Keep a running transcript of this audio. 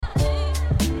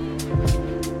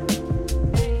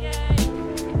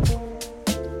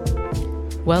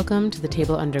Welcome to the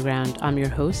Table Underground. I'm your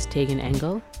host, Tegan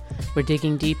Engel. We're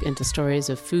digging deep into stories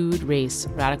of food, race,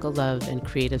 radical love, and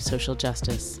creative social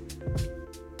justice.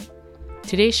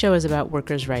 Today's show is about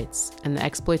workers' rights and the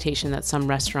exploitation that some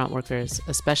restaurant workers,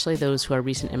 especially those who are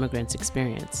recent immigrants,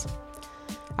 experience.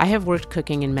 I have worked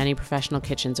cooking in many professional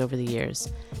kitchens over the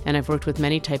years, and I've worked with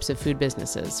many types of food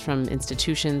businesses, from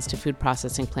institutions to food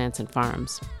processing plants and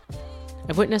farms.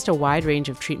 I've witnessed a wide range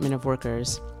of treatment of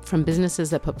workers, from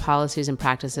businesses that put policies and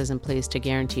practices in place to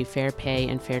guarantee fair pay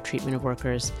and fair treatment of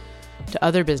workers, to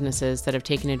other businesses that have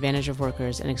taken advantage of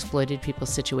workers and exploited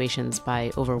people's situations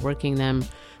by overworking them,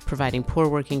 providing poor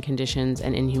working conditions,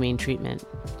 and inhumane treatment.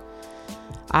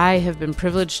 I have been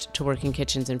privileged to work in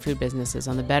kitchens and food businesses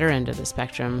on the better end of the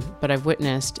spectrum, but I've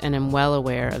witnessed and am well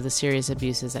aware of the serious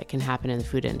abuses that can happen in the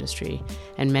food industry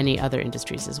and many other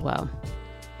industries as well.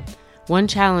 One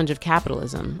challenge of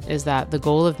capitalism is that the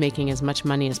goal of making as much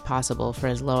money as possible for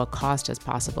as low a cost as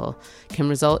possible can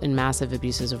result in massive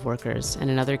abuses of workers, and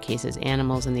in other cases,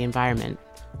 animals and the environment,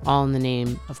 all in the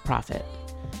name of profit.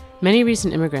 Many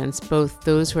recent immigrants, both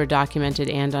those who are documented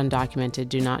and undocumented,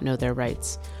 do not know their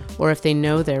rights, or if they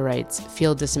know their rights,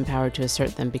 feel disempowered to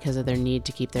assert them because of their need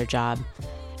to keep their job,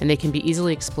 and they can be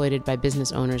easily exploited by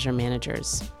business owners or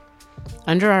managers.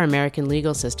 Under our American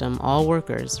legal system, all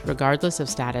workers, regardless of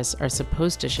status, are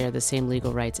supposed to share the same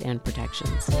legal rights and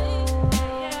protections.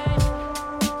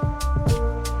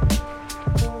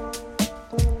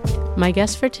 My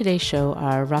guests for today's show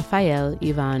are Rafael,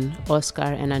 Ivan, Oscar,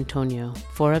 and Antonio,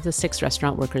 4 of the 6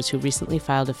 restaurant workers who recently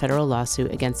filed a federal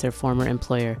lawsuit against their former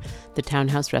employer, the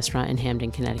Townhouse Restaurant in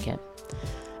Hamden, Connecticut.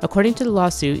 According to the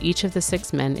lawsuit, each of the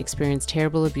 6 men experienced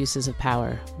terrible abuses of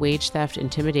power: wage theft,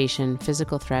 intimidation,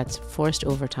 physical threats, forced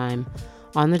overtime,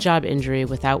 on-the-job injury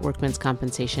without workman's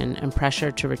compensation, and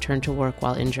pressure to return to work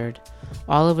while injured,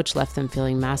 all of which left them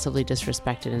feeling massively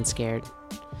disrespected and scared.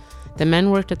 The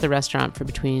men worked at the restaurant for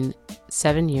between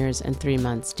 7 years and 3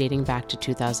 months, dating back to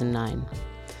 2009.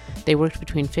 They worked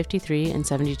between 53 and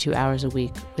 72 hours a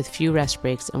week, with few rest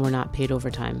breaks, and were not paid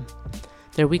overtime.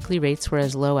 Their weekly rates were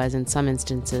as low as, in some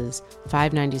instances,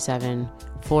 $5.97,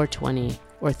 $4.20,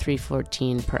 or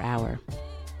 $3.14 per hour.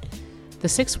 The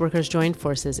 6 workers joined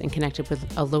forces and connected with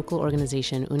a local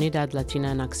organization, Unidad Latina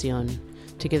en Acción,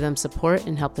 to give them support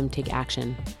and help them take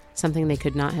action, something they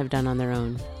could not have done on their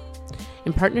own.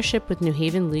 In partnership with New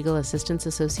Haven Legal Assistance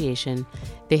Association,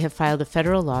 they have filed a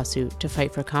federal lawsuit to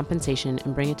fight for compensation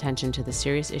and bring attention to the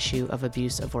serious issue of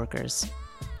abuse of workers.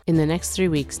 In the next 3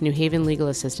 weeks, New Haven Legal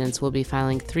Assistance will be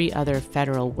filing 3 other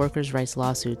federal workers' rights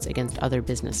lawsuits against other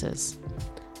businesses.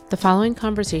 The following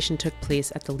conversation took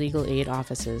place at the legal aid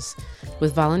offices,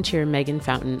 with volunteer Megan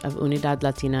Fountain of Unidad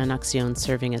Latina en Acción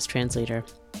serving as translator.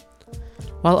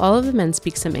 While all of the men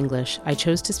speak some English, I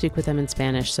chose to speak with them in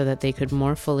Spanish so that they could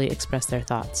more fully express their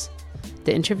thoughts.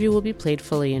 The interview will be played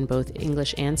fully in both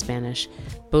English and Spanish,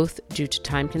 both due to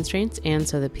time constraints and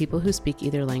so that people who speak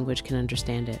either language can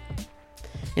understand it.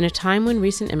 In a time when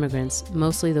recent immigrants,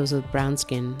 mostly those with brown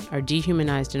skin, are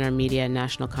dehumanized in our media and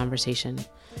national conversation,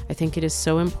 I think it is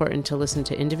so important to listen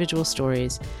to individual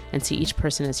stories and see each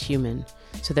person as human,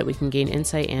 so that we can gain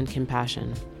insight and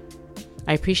compassion.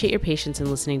 I appreciate your patience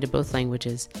in listening to both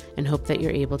languages and hope that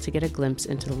you're able to get a glimpse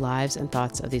into the lives and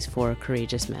thoughts of these 4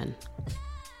 courageous men.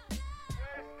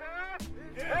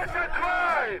 It's a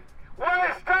crime!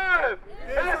 Waste time!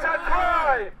 It's a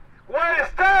crime!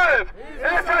 Waste time!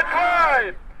 It's a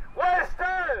crime! Waste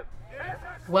time!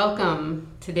 Welcome.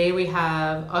 Today we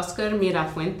have Oscar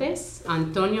Mirafuentes,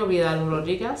 Antonio Vidal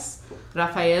Rodriguez,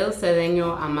 Rafael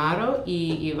Cedeño Amaro,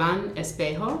 y Ivan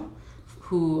Espejo,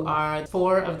 who are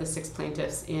 4 of the 6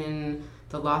 plaintiffs in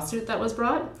the lawsuit that was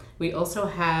brought. We also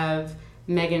have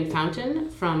Megan Fountain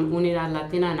from Unidad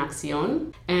Latina en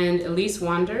Acción, and Elise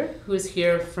Wander, who is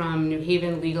here from New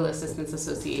Haven Legal Assistance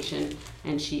Association,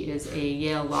 and she is a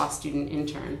Yale Law student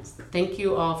intern. Thank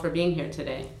you all for being here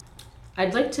today.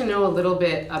 I'd like to know a little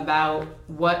bit about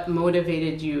what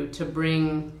motivated you to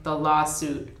bring the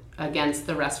lawsuit against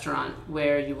the restaurant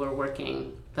where you were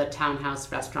working, the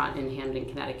Townhouse Restaurant in Hamden,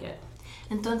 Connecticut.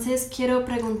 Entonces quiero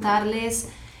preguntarles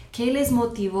qué les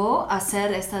motivó a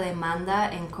hacer esta demanda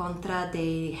en contra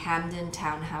de Hamden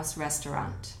Townhouse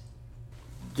Restaurant.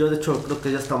 Yo de hecho creo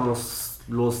que ya estamos,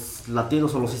 los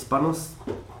latinos o los hispanos,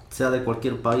 sea de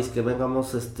cualquier país que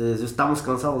vengamos, estamos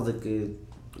cansados de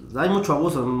que hay mucho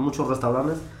abuso en muchos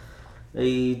restaurantes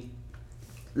y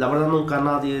la verdad nunca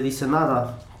nadie dice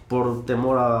nada por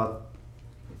temor a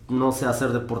no sé, a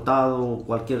ser deportado o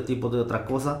cualquier tipo de otra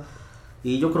cosa.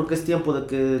 Y yo creo que es tiempo de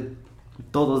que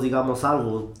todos digamos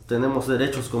algo. Tenemos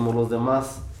derechos como los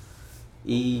demás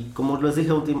Y como les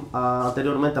dije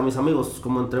anteriormente a mis amigos,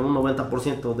 como entre un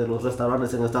 90% de los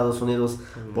restaurantes en Estados Unidos,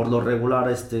 por lo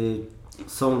regular,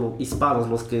 son los hispanos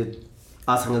los que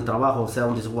hacen el trabajo, sea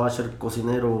un dishwasher,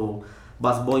 cocinero,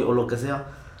 busboy o lo que sea.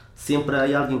 Siempre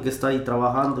hay alguien que está ahí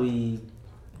trabajando y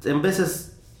en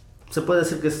veces se puede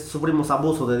decir que sufrimos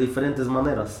abuso de diferentes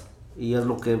maneras. Y es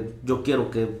lo que yo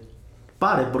quiero que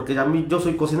pare, porque yo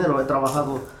soy cocinero, he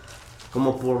trabajado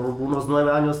como por unos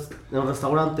 9 años en un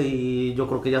restaurante y yo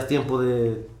creo que ya es tiempo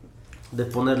de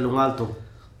ponerle un alto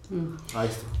a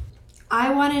esto.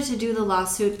 I wanted to do the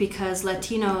lawsuit because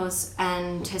Latinos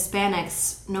and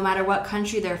Hispanics, no matter what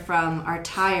country they're from, are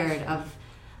tired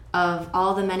of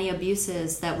all the many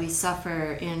abuses that we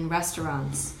suffer in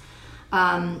restaurants.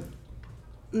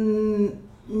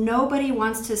 Nobody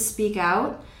wants to speak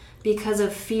out because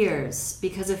of fears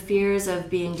of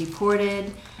being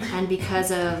deported and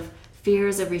because of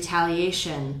fears of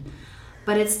retaliation.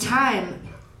 But it's time.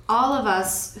 All of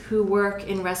us who work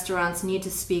in restaurants need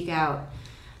to speak out.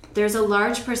 There's a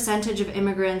large percentage of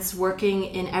immigrants working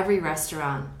in every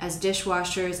restaurant as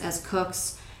dishwashers, as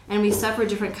cooks, and we suffer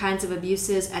different kinds of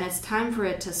abuses, and it's time for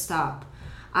it to stop.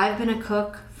 I've been a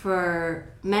cook for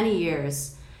many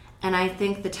years, and I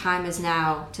think the time is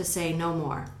now to say no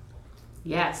more.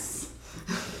 Yes.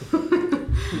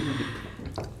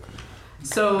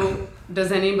 So,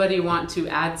 does anybody want to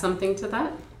add something to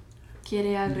that?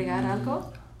 ¿Quiere agregar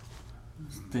algo?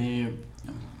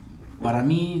 Para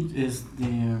mí,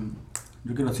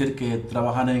 yo quiero decir que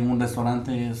trabajar en un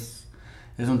restaurante es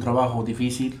un trabajo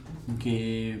difícil,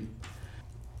 que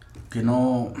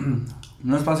no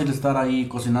es fácil estar ahí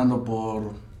cocinando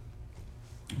por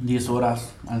 10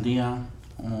 horas al día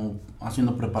o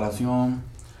haciendo preparación,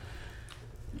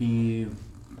 y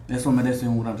eso merece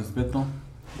un gran respeto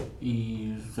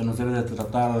y se nos debe de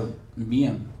tratar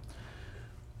bien.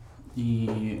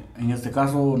 Y en este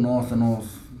caso no se nos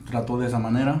trató de esa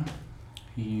manera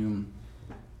y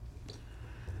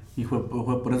fue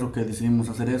por eso que decidimos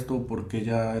hacer esto, porque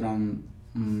ya eran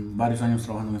varios años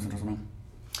trabajando en ese restaurante.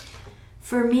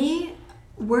 For me,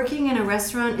 working in a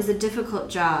restaurant is a difficult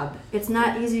job. It's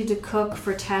not easy to cook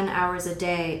for 10 hours a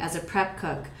day as a prep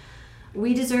cook.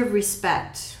 We deserve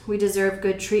respect. We deserve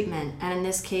good treatment. And in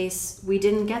this case, we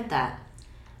didn't get that.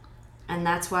 And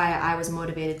that's why I was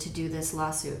motivated to do this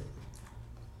lawsuit.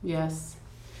 Yes.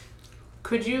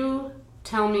 Could you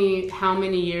tell me how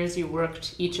many years you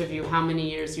worked, each of you, how many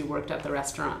years you worked at the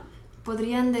restaurant?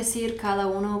 ¿Podrían decir cada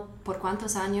uno por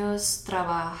cuántos años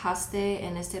trabajaste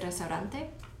en este restaurante?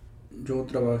 Yo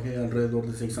trabajé alrededor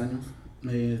de 6 años.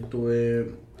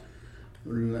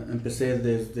 Empecé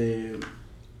desde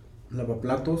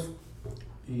lavaplatos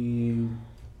y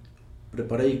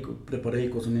preparé y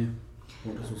cociné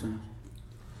por esos años.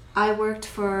 I worked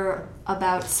for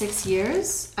about 6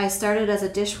 years. I started as a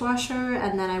dishwasher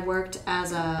and then I worked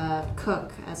as a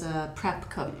cook, as a prep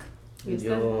cook.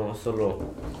 Yo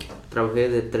solo trabajé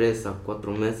de 3 a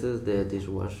 4 meses de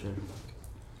dishwasher.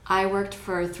 I worked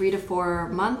for 3 to 4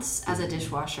 months as a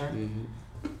dishwasher.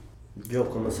 Yo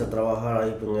comencé a trabajar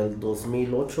ahí en el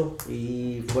 2008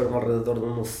 y fueron alrededor de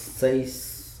unos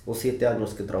 6 o 7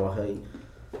 años que trabajé ahí.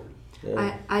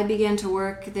 I began to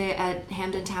work there at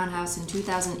Hamden Townhouse in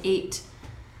 2008,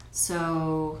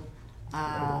 so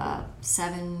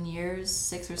 7 years,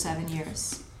 6 or 7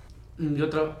 years. Yo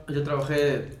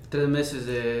trabajé 3 meses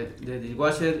de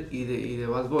dishwasher y de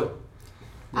busboy.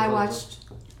 I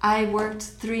worked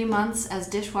 3 months as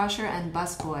dishwasher and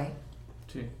busboy.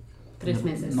 Sí. 3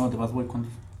 meses. No, de busboy,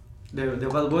 ¿cuántos? De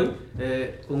busboy,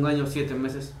 1 año 7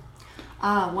 meses.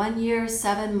 1 year,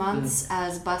 7 months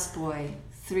as busboy,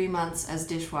 3 months as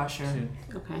dishwasher.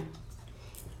 Sí. Okay.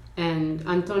 And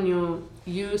Antonio,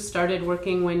 you started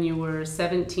working when you were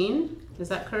 17, is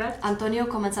that correct? Antonio,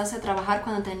 ¿comenzaste a trabajar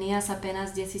cuando tenías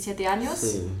apenas 17 años?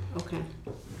 Sí. Okay.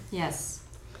 Yes.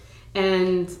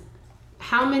 And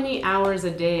how many hours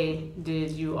a day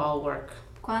did you all work?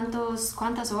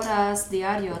 ¿Cuántas horas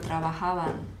diario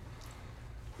trabajaban?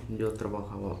 Yo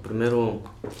trabajaba, primero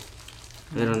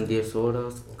eran 10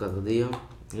 horas cada día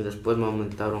y después me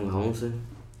aumentaron a 11.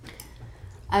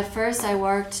 At first I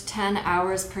worked 10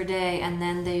 hours per day and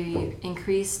then they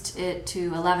increased it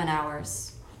to 11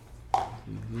 hours.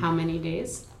 How many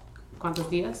days? ¿Cuántos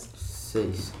días?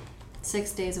 6.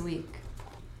 6 days a week.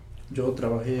 Yo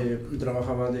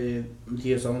trabajaba de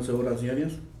 10 a 11 horas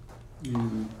diarias. Y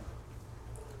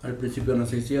al principio eran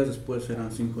 6 días, después eran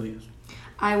 5 días.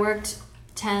 I worked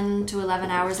 10 to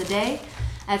 11 hours a day.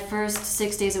 At first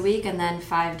 6 days a week and then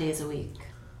 5 days a week.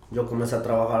 Yo comencé a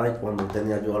trabajar ahí cuando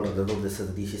tenía yo alrededor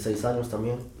de 16 años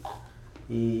también.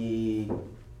 Y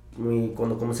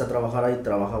Cuando comencé a trabajar ahí,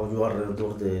 trabajaba yo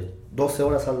alrededor de 12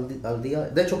 horas al día.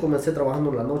 De hecho, comencé trabajando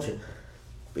en la noche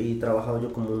y trabajaba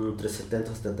yo como entre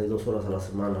 70 y 72 horas a la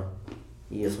semana.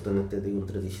 Y eso te digo,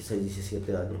 entre 16 y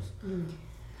 17 años.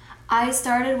 I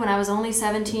started when I was only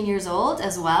 17 years old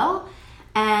as well,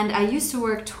 and I used to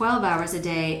work 12 hours a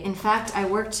day. In fact, I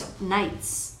worked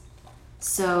nights.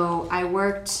 So I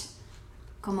worked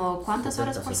como ¿cuántas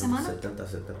horas por semana? 70,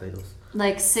 72.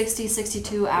 Like 60,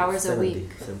 62 hours a 70, week.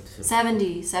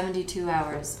 70. 72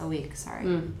 hours a week,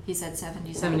 sorry. He said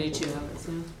 70. 72 hours.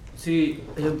 Yeah. Sí,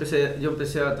 yo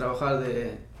empecé a trabajar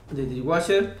de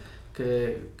dishwasher,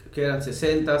 que eran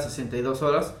 60, 62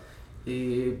 horas,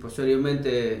 y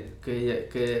posteriormente que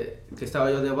estaba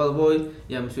yo de bellboy,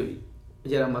 ya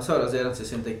eran más horas, ya eran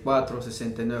 64,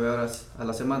 69 horas a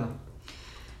la semana.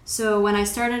 So when I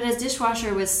started as dishwasher,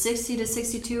 it was 60 to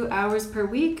 62 hours per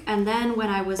week, and then when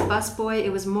I was busboy,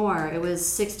 it was more. It was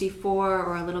 64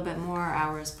 or a little bit more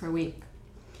hours per week.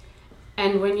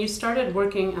 And when you started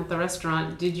working at the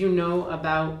restaurant, did you know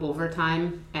about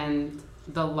overtime and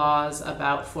the laws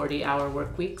about 40-hour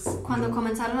work weeks? Cuando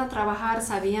comenzaron a trabajar,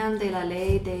 ¿sabían de la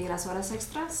ley de las horas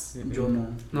extras? Yo no.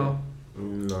 No.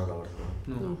 No, la verdad.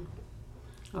 No.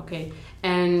 Okay.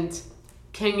 And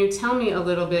can you tell me a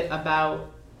little bit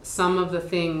about some of the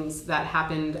things that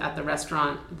happened at the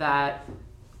restaurant that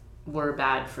were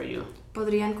bad for you?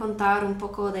 ¿Podrían contar un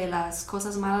poco de las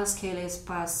cosas malas que les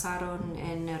pasaron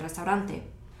en el restaurante?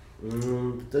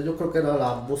 Yo creo que era el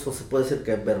abuso, se puede decir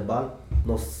que verbal,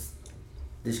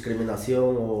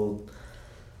 discriminación o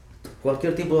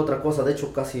cualquier tipo de otra cosa. De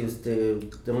hecho, casi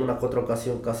en una que otra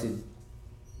ocasión casi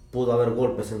pudo haber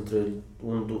golpes entre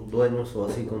dueños o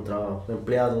así contra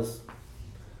empleados.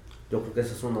 Yo creo que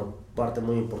esa es una parte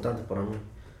muy importante para mí.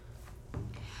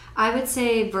 I would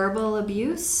say verbal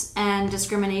abuse and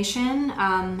discrimination,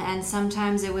 and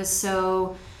sometimes it was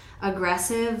so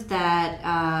aggressive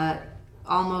that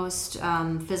almost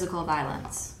physical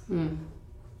violence.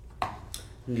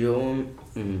 Yo,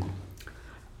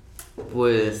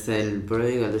 pues el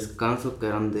break, el descanso, que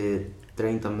eran de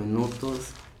 30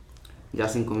 minutos, ya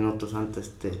 5 minutos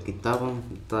antes te quitaban,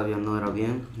 todavía no era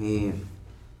bien. Y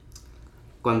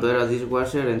cuando era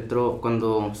dishwasher,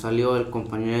 cuando salió el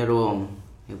compañero,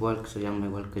 igual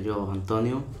que yo,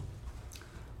 Antonio,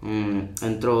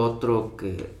 entró otro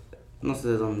que no sé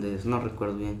de dónde es, no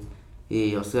recuerdo bien,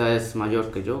 y o sea es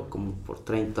mayor que yo, como por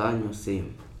 30 años, y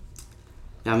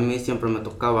a mí siempre me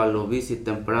tocaba lo bici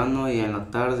temprano y en la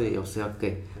tarde, o sea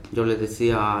que yo le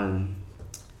decía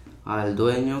al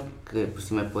dueño que pues,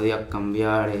 si me podía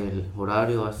cambiar el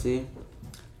horario así,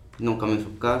 nunca me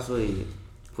hizo caso y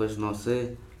pues no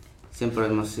sé, siempre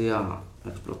me hacía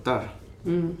explotar.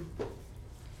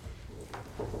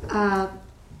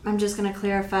 I'm just going to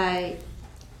clarify.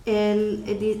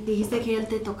 ¿Dijiste que él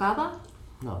te tocaba?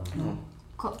 No.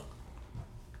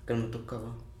 ¿Qué me tocaba?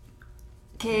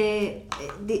 Que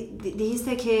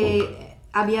dijiste que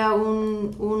había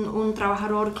un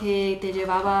trabajador que te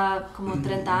llevaba como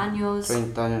 30 años.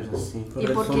 30 años así. ¿Y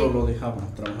Pero por él solo qué? lo dejaba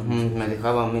trabajar. Me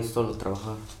dejaba a mí solo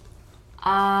trabajar.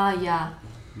 Ah, ya.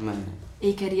 Me-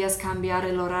 ¿Y querías cambiar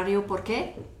el horario? ¿Por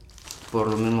qué? por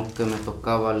lo mismo que me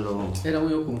tocaba Era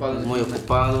muy ocupado. muy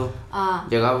ocupado. Ah,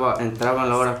 Entraba en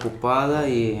la hora ocupada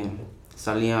y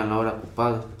salía en la hora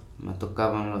ocupada. Me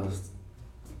tocaban los...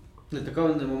 Le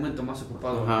tocaba en el momento más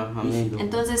ocupado. Ajá, a mí.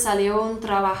 entonces salió un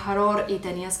trabajador y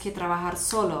tenías que trabajar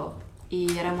solo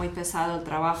y era muy pesado el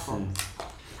trabajo.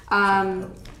 Sí.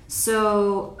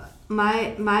 So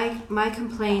my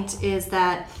complaint is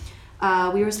that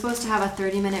we were supposed to have a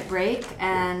 30-minute break,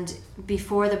 and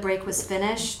before the break was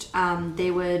finished, they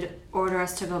would order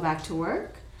us to go back to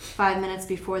work 5 minutes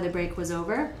before the break was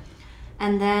over.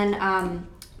 And then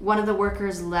one of the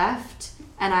workers left,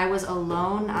 and I was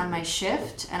alone on my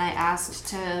shift, and I asked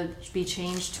to be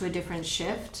changed to a different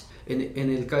shift. En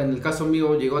el caso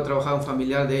mío llegó a trabajar un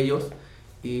familiar de ellos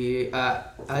y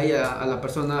a la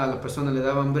persona le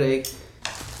daban break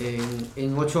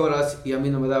en 8 horas y a mí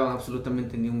no me daban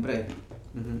absolutamente ni un break.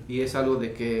 Y es algo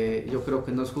de que yo creo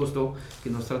que no es justo que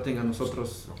nos traten a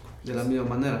nosotros de la misma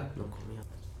manera.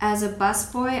 As a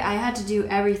busboy, I had to do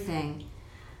everything.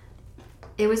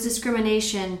 It was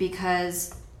discrimination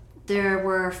because there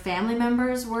were family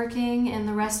members working in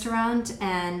the restaurant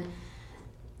and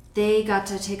they got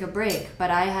to take a break,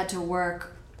 but I had to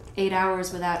work 8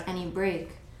 hours without any break.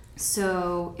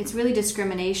 So it's really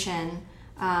discrimination.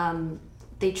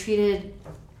 They treated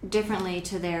differently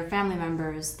to their family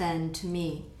members than to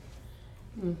me.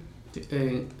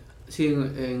 Sí,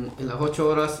 en las 8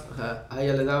 horas a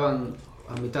ella le daban,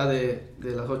 a mitad de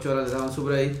las 8 horas le daban su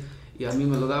break y a mí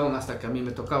me lo daban hasta que a mí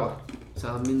me tocaba. O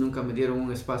sea, a mí nunca me dieron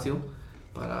un espacio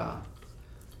para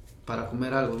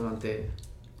comer algo durante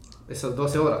esas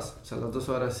 12 horas. O sea, las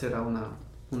 12 horas era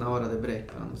una hora de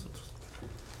break para nosotros.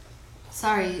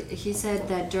 Sorry, he said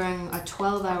that during a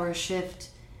 12-hour shift,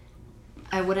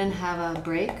 I wouldn't have a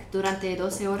break. Durante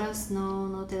 12 horas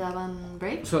no te daban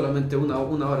break? Solamente una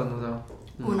hora nos daba.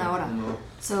 Una hora.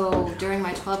 So during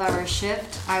my 12-hour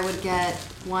shift, I would get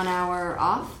 1 hour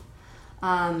off.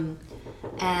 And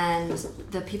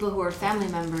the people who were family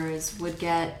members would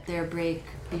get their break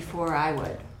before I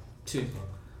would. Sí,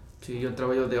 yo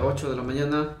trabajo de 8 de la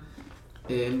mañana,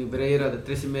 mi break era de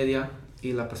 3:30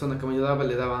 y la persona que me ayudaba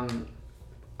le daban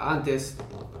antes,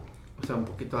 o sea, un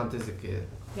poquito antes de que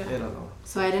era la hora.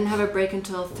 So I didn't have a break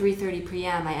until 3:30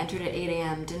 p.m. I entered at 8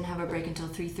 a.m., didn't have a break until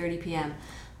 3:30 p.m.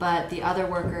 But the other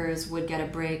workers would get a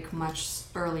break much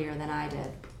earlier than I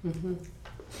did. Mm-hmm.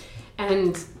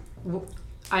 And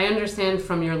I understand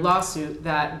from your lawsuit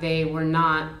that they were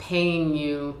not paying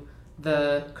you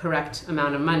the correct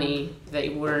amount of money. They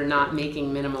were not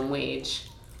making minimum wage.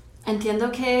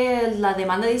 Entiendo que la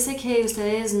demanda dice que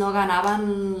ustedes no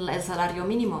ganaban el salario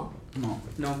mínimo. No.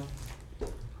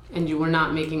 And you were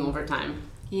not making overtime.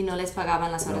 Y no les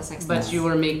pagaban las horas extras. But you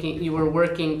were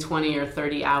working 20 or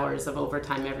 30 hours of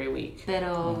overtime every week.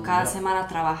 Pero cada semana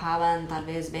trabajaban tal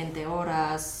vez 20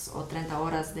 horas o 30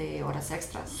 horas de horas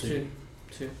extras. Sí.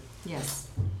 Yes.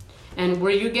 And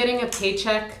were you getting a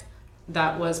paycheck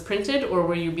that was printed, or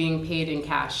were you being paid in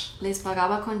cash? ¿Les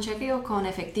pagaba con cheque o con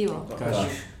efectivo?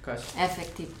 Cash.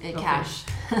 Cash.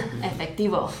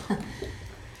 Efectivo.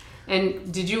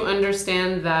 And did you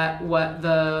understand that what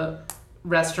the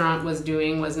restaurant was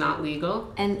doing was not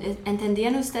legal?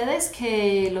 ¿Entendían ustedes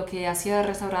que lo que hacía el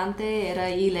restaurante era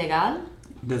ilegal?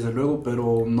 Desde luego,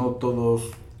 pero no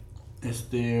todos, en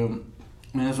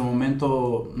ese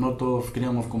momento no todos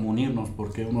queríamos como unirnos,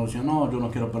 porque uno decía, no, yo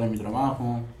no quiero perder mi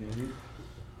trabajo.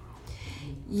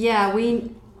 Yeah,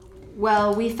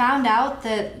 we found out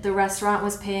that the restaurant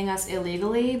was paying us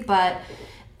illegally, but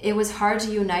it was hard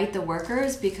to unite the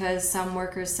workers because some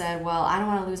workers said, well, I don't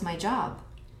want to lose my job.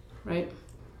 Right?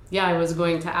 Yeah, I was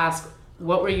going to ask,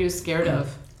 what were you scared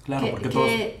of? Claro, porque todos...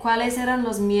 ¿Cuáles eran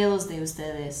los miedos de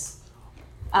ustedes?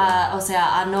 O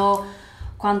sea, no,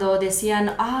 cuando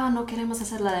decían, no queremos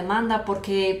hacer la demanda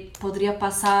porque podría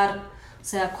pasar, o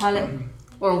sea,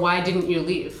 Or why didn't you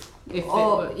leave?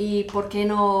 ¿Y por qué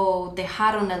no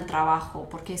dejaron el trabajo?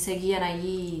 ¿Por qué seguían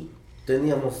allí?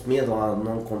 Teníamos miedo a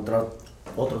no encontrar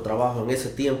otro trabajo en ese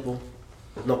tiempo.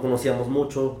 No conocíamos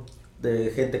mucho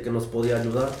de gente que nos podía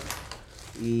ayudar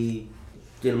y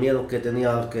el miedo que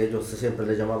tenía que ellos siempre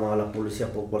le llamaban a la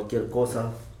policía por cualquier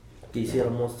cosa que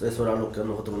hiciéramos. Eso era lo que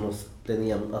nosotros nos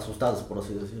tenían asustados, por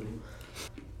así decirlo.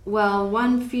 Well,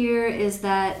 one fear is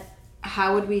that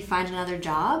how would we find another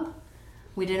job?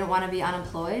 We didn't want to be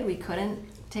unemployed. We couldn't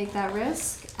take that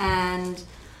risk. And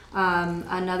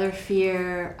another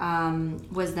fear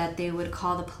was that they would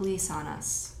call the police on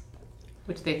us.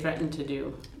 Which they threatened to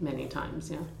do many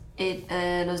times, yeah.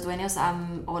 Los dueños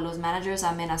o los managers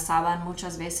amenazaban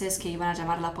muchas veces que iban a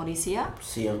llamar a la policía.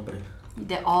 Siempre.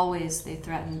 They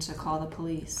threatened to call the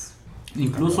police.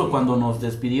 Incluso cuando nos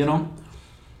despidieron,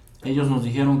 ellos nos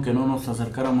dijeron que no nos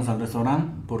acercáramos al restaurante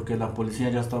porque la policía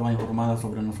ya estaba informada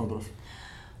sobre nosotros.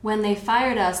 When they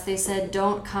fired us, they said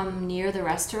don't come near the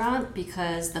restaurant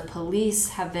because the police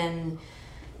have been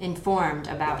informed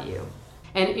about you.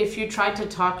 And if you tried to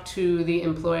talk to the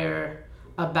employer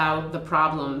about the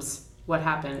problems, what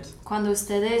happened? Cuando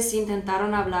ustedes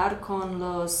intentaron hablar con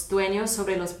los dueños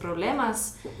sobre los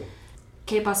problemas,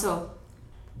 ¿qué pasó?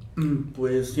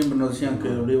 Pues siempre nos decían que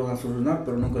lo iban a solucionar,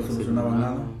 pero nunca solucionaban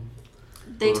nada.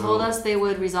 They told us they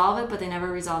would resolve it, but they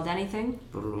never resolved anything.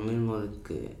 Por lo mismo de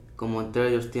que como entre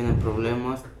ellos tienen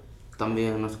problemas,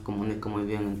 también no se comunican muy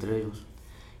bien entre ellos.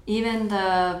 Even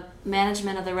the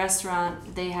management of the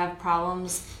restaurant, they have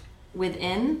problems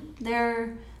within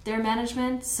their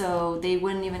management, so they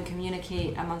wouldn't even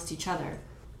communicate amongst each other.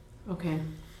 Okay.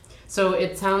 So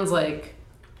it sounds like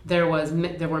there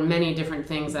were many different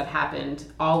things that happened.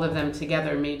 All of them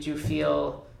together made you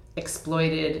feel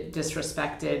exploited,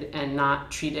 disrespected, and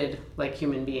not treated like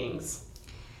human beings.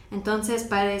 Entonces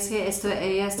parece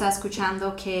ella está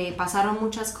escuchando que pasaron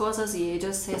muchas cosas y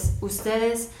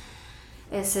ustedes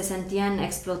se sentían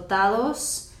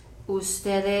explotados,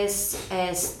 ustedes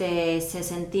se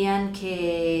sentían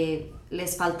que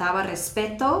les faltaba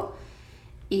respeto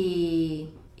y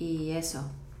eso.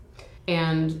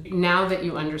 And now that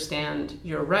you understand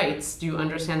your rights, do you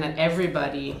understand that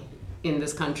everybody in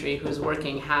this country who's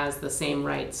working has the same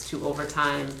rights to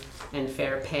overtime and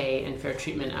fair pay and fair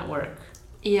treatment at work?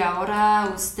 Y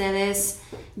ahora ustedes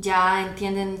ya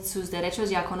entienden sus derechos,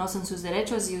 ya conocen sus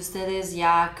derechos y ustedes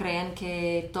ya creen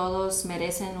que todos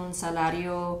merecen un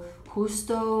salario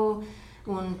justo,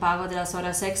 un pago de las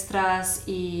horas extras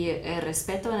y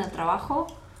respeto en el trabajo.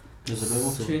 Desde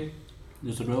luego, Sí.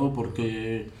 desde luego,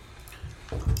 porque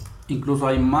incluso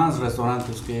hay más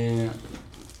restaurantes que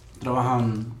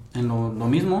trabajan en lo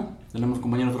mismo. Tenemos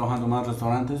compañeros trabajando en más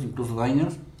restaurantes, incluso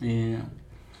diners,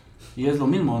 y es lo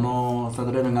mismo, no se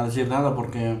atreven a decir nada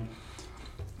porque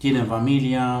tienen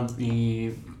familia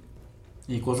y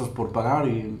cosas por pagar,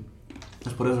 y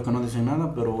es por eso que no dicen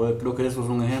nada, pero creo que eso es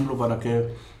un ejemplo para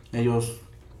que ellos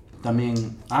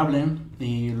también hablen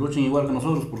y luchen igual que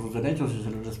nosotros por sus derechos y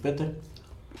se les respete.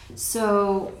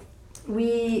 So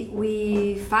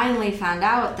we finally found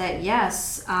out that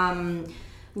yes,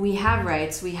 we have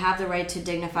rights. We have the right to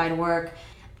dignified work,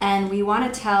 and we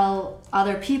want to tell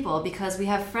other people because we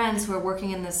have friends who are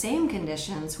working in the same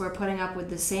conditions, who are putting up with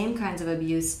the same kinds of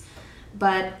abuse,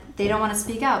 but they don't want to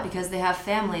speak out because they have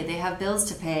family, they have bills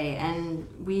to pay, and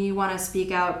we want to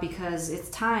speak out because it's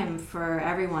time for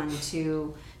everyone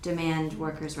to demand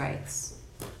workers' rights.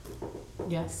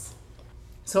 Yes.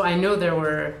 So I know there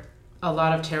were a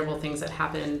lot of terrible things that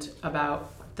happened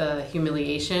about the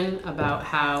humiliation, about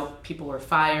how people were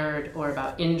fired, or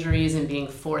about injuries and being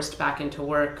forced back into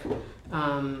work.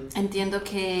 Entiendo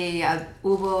que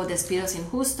hubo despidos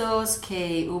injustos,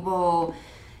 que hubo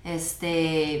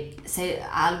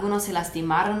algunos se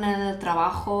lastimaron en el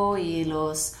trabajo y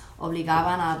los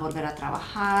obligaban a volver a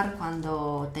trabajar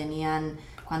cuando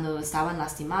estaban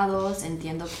lastimados.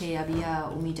 Entiendo que había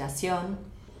humillación.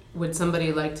 Would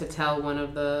somebody like to tell one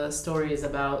of the stories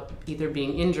about either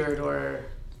being injured or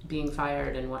being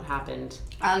fired and what happened?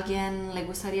 ¿Alguien le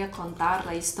gustaría contar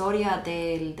la historia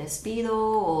del despido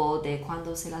o de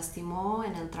cuando se lastimó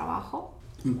en el trabajo?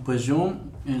 Pues yo,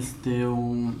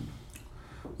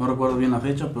 no recuerdo bien la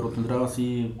fecha, pero tendrá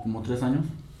así como 3 años.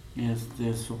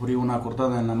 Sufrí una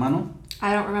cortada en la mano.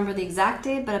 I don't remember the exact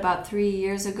date, but about 3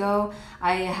 years ago,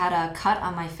 I had a cut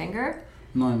on my finger,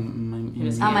 No,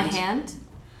 on my hand.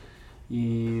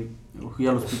 Y fui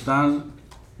al hospital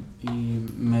y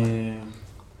me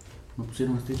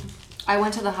pusieron stitches. I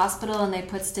went to the hospital and they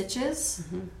put stitches.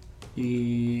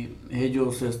 Y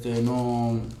ellos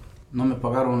no me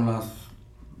pagaron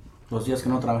los días que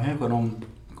no trabajé, fueron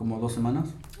como 2 semanas.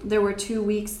 There were 2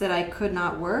 weeks that I could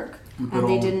not work, and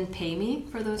they didn't pay me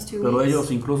for those 2 Pero weeks.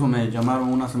 ellos incluso me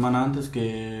llamaron una semana antes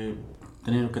que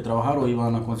tenía que trabajar o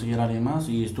iban a conseguir a alguien más,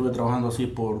 y estuve trabajando así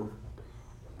por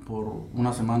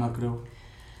una semana, creo.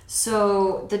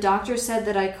 So the doctor said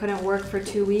that I couldn't work for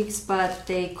 2 weeks, but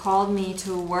they called me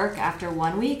to work after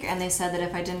 1 week, and they said that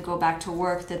if I didn't go back to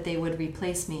work, that they would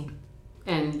replace me.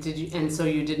 And so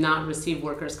you did not receive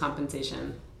workers'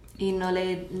 compensation? Y no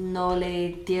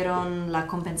le dieron la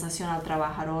compensación al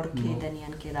trabajador que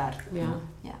tenían que dar. Yeah.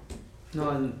 Yeah.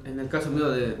 No, en el caso mío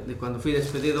de cuando fui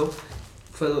despedido,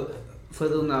 fue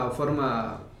de una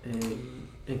forma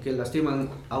en que lastiman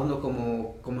a uno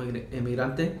como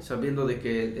emigrante, sabiendo de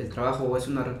que el trabajo es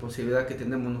una responsabilidad que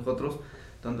tenemos nosotros,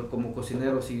 tanto como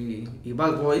cocineros y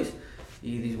bad boys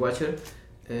y dishwasher.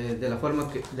 De la forma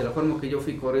que yo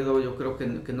fui corrido, yo creo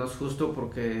que no es justo,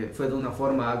 porque fue de una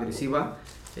forma agresiva,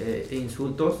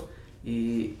 insultos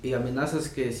y amenazas,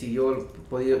 que si yo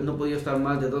no podía estar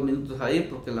más de 2 minutos ahí,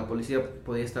 porque la policía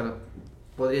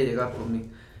podría llegar por mí.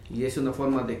 Y es una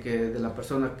forma de la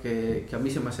persona que a mí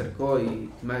se me acercó y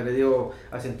me agredió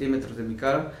a centímetros de mi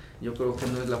cara. Yo creo que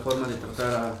no es la forma de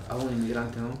tratar a un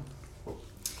inmigrante, ¿no?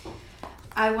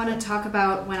 I want to talk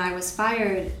about when I was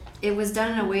fired. It was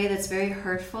done in a way that's very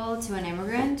hurtful to an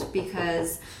immigrant,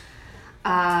 because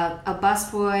a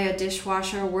busboy, a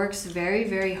dishwasher works very,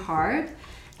 very hard.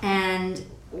 And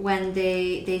when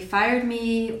they fired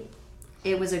me,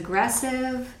 it was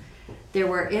aggressive. There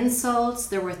were insults,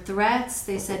 there were threats.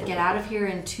 They said, get out of here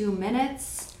in 2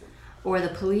 minutes or the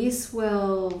police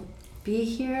will be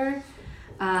here.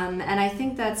 And I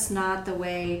think that's not the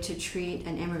way to treat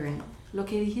an immigrant. Lo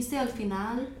que dijiste al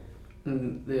final.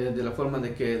 De la forma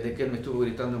de que él me estuvo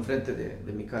gritando enfrente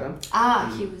de mi cara.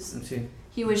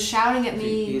 He was shouting at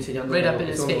me right up in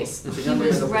his face. He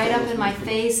was right up in my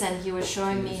face, and he was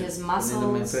showing me his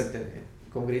muscles.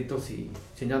 Con gritos y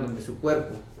enseñándome su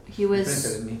cuerpo. He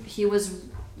was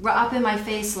up in my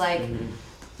face,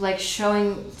 like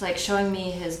showing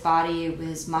me his body,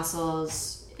 his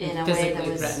muscles, in a way that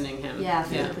was threatening him. Yeah,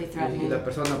 physically threatening. Y la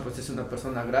persona pues es una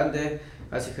persona grande,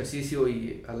 hace ejercicio,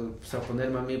 y al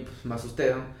ponerme a mí pues me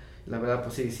asusté, ¿no? La verdad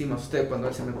pues sí me asusté cuando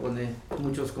él se me pone.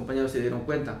 Muchos compañeros se dieron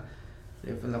cuenta.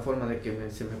 la forma de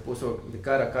que se me puso de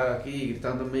cara a cara aquí,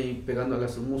 gritándome y pegándole a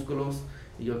sus músculos.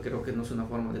 Y yo creo que no es una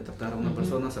forma de tratar a una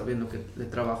persona sabiendo que le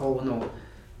trabajó uno,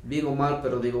 digo mal,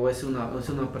 pero digo, es una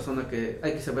persona que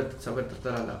hay que saber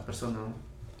tratar a la persona,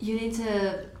 ¿no? You need to,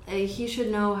 he should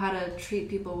know how to treat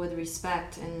people with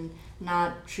respect and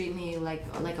not treat me like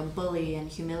a bully and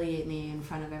humiliate me in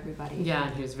front of everybody. Yeah,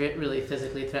 and he was really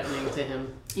physically threatening to him.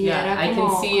 Y Yeah, era I can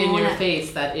como- see in como your una-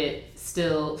 face that it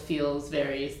still feels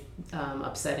very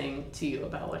upsetting to you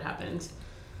about what happened.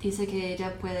 Dice que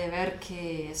ella puede ver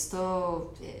que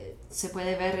esto se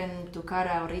puede ver en tu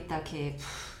cara ahorita que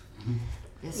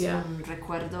es Yeah. un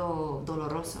recuerdo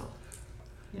doloroso.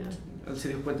 Yeah. Él se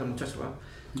dio cuenta, muchacho, ¿va?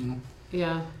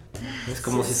 Yeah. Es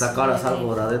como si sacaras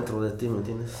algo de adentro de ti, ¿me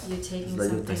entiendes? You're taking La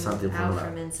ayuda something es out anti-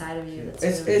 from inside of you. That's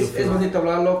Es, really- es bonito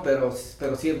hablarlo, pero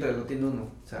siempre lo tiene uno,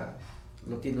 o sea,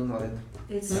 lo tiene uno adentro.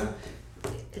 It's, O sea,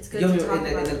 it's good yo to en talk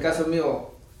about el it. caso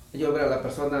mío, yo ver a la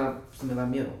persona, pues me da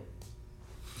miedo.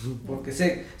 Porque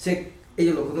sé,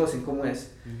 ellos lo conocen cómo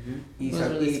es. Y, Was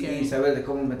really y scary. saber de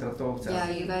cómo me trató. O sea,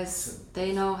 Yeah, you guys,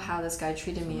 they know how this guy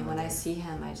treated me, and when I see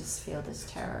him, I just feel this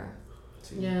terror.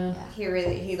 sí. Yeah.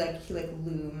 Yeah. He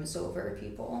looms over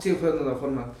people. Sí, fue de una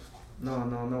forma. No.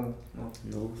 No.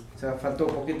 O sea, faltó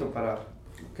un poquito para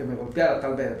que me golpeara,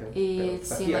 tal vez. It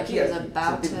pero seemed like he was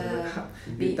about to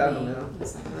beat me. gritándome, ¿no? It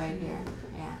was like right here.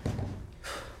 Yeah.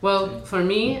 Well, for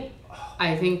me,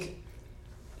 I think,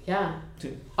 yeah,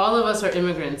 Sí. all of us are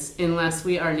immigrants. Unless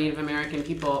we are Native American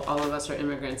people, all of us are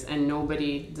immigrants, and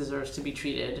nobody deserves to be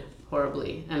treated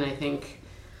horribly. And I think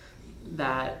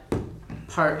that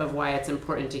part of why it's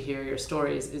important to hear your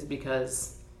stories is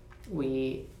because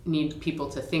we need people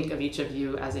to think of each of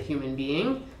you as a human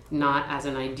being, not as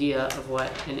an idea of what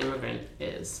an immigrant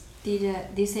is.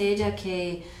 Dice ella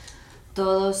que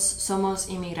todos somos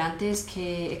inmigrantes,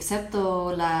 que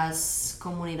excepto las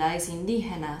comunidades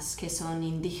indígenas que son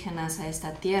indígenas a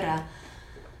esta tierra,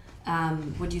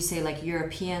 would you say like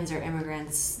Europeans or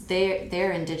immigrants?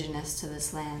 They're indigenous to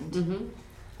this land.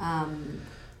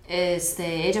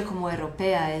 Ella como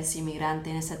europea es inmigrante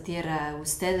en esta tierra.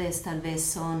 Ustedes tal vez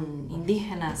son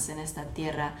indígenas en esta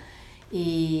tierra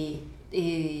y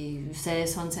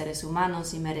ustedes son seres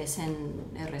humanos y merecen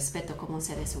el respeto como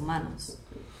seres humanos.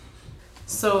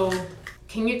 So,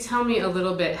 can you tell me a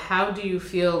little bit, how do you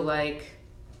feel like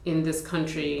in this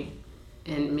country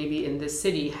and maybe in this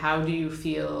city, how do you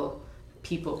feel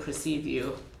people perceive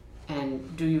you? And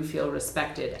do you feel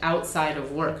respected outside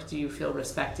of work? Do you feel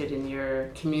respected in your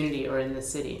community or in the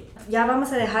city? Ya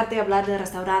vamos a dejar de hablar del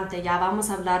restaurante, ya vamos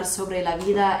a hablar sobre la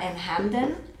vida en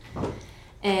Hamden,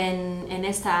 en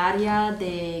esta área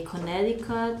de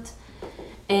Connecticut,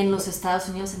 en los Estados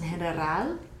Unidos en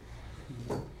general.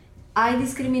 ¿Hay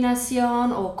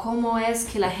discriminación o cómo es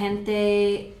que la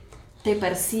gente te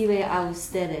percibe a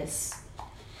ustedes?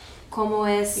 ¿Cómo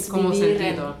es ¿Cómo vivir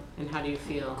sentido? And how do you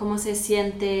feel? ¿Cómo se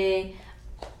siente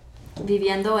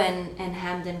viviendo en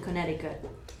Hamden, Connecticut?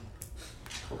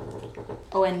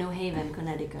 O en New Haven,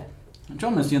 Connecticut.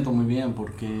 Yo me siento muy bien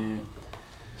porque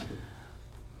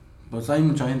pues hay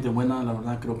mucha gente buena, la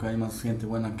verdad creo que hay más gente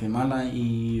buena que mala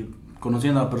y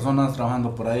conociendo a personas,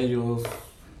 trabajando para ellos,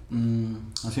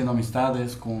 haciendo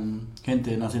amistades con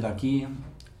gente nacida aquí.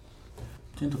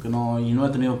 Siento que no he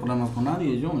tenido problemas con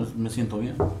nadie, yo me siento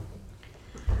bien.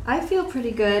 I feel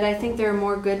pretty good. I think there are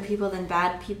more good people than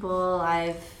bad people.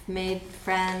 I've made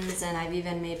friends, and I've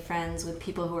even made friends with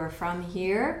people who are from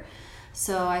here.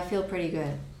 So I feel pretty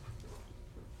good.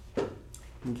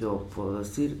 Yo puedo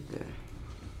decir que,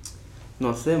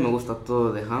 no sé, me gusta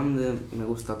todo de Hamden, me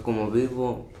gusta cómo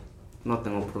vivo, no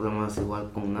tengo problemas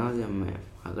igual con nadie, me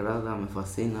agrada, me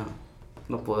fascina.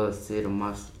 No puedo decir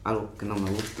más algo que no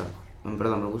me gusta, en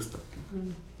verdad me gusta.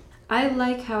 I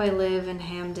like how I live in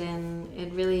Hamden.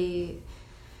 It really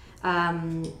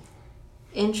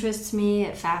interests me.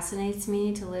 It fascinates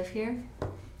me to live here.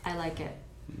 I like it.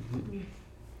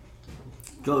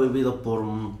 Yo he vivido por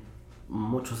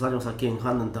muchos años aquí en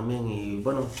Hamden también y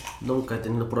bueno, nunca he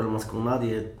tenido problemas con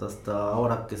nadie hasta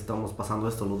ahora que estamos pasando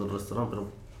esto, lo del restaurante, pero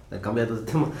he cambiado de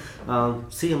tema.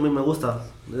 Sí, a mí me gusta.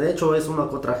 De hecho, es una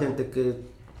que otra gente que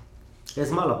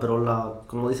es mala, pero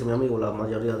como dice mi amigo, la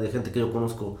mayoría de gente que yo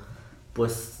conozco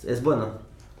pues es buena.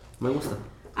 Me gusta.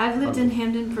 I've lived in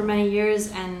Hamden for many years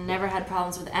and never had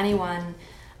problems with anyone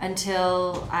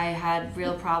until I had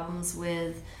real problems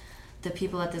with the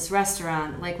people at this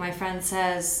restaurant. Like my friend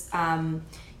says,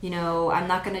 you know, I'm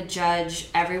not going to judge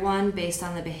everyone based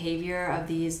on the behavior of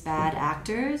these bad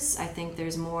actors. I think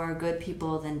there's more good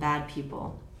people than bad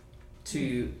people.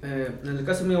 Sí, en el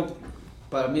caso mío,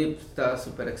 para mí está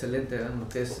súper excelente, ¿no? Lo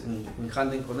que es en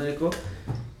Hamden, Connecticut.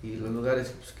 y los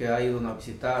lugares pues, que ha ido a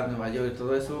visitar, Nueva York y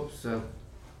todo eso, pues,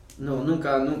 no,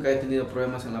 nunca he tenido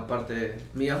problemas en la parte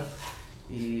mía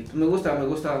y pues, me gusta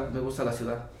la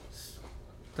ciudad.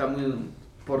 Está muy,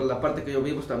 por la parte que yo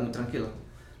vivo está muy tranquila.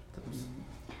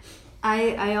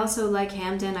 I also like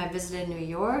Hamden. I visited New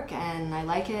York and I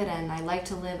like it, and I like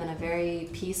to live in a very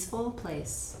peaceful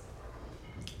place.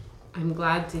 I'm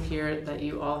glad to hear that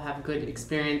you all have good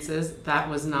experiences. That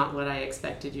was not what I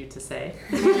expected you to say.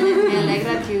 Me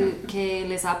alegra que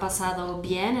les ha pasado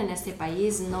bien en este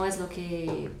país. No es lo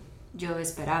que yo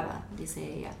esperaba, dice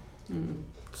ella.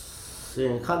 Sí,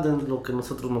 en Hamden lo que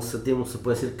nosotros nos sentimos se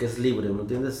puede decir que es libre, ¿me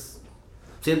entiendes?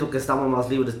 Siento que estamos más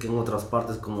libres que en otras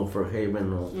partes como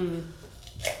Fairhaven o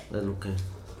es lo que...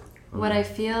 What I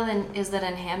feel is that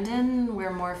in Hamden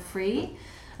we're more free.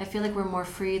 I feel like we're more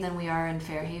free than we are in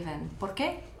Fairhaven. ¿Por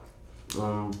qué?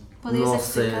 ¿Podrías No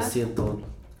explicar? sé, siento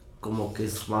como que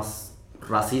es más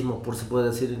racismo, por se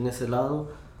puede decir en ese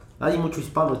lado. Hay mucho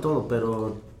hispano y todo,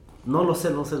 pero no lo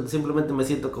sé, simplemente me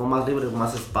siento como más libre,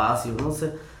 más espacio, no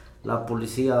sé. La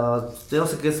policía, yo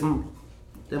sé que es...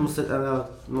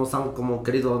 nos han como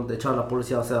querido echar a la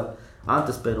policía, o sea,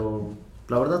 antes, pero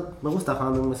la verdad me gusta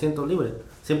Hamden, me siento libre.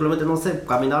 Simplemente, no sé,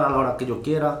 caminar a la hora que yo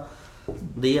quiera,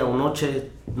 día o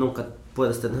noche, nunca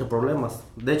puedes tener problemas.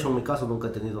 De hecho, en mi caso nunca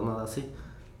he tenido nada así.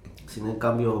 Sin en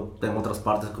cambio, en otras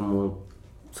partes como,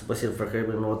 se puede decir,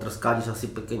 Fairhaven o otras calles así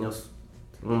pequeñas,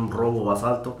 un robo o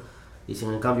asalto. Y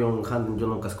sin en cambio en Hamden yo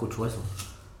nunca escucho eso.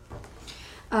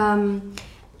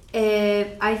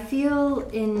 I feel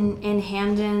in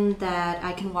Hamden that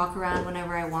I can walk around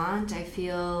whenever I want. I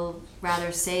feel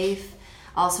rather safe.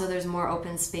 Also, there's more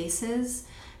open spaces.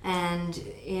 And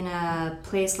in a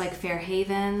place like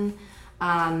Fairhaven,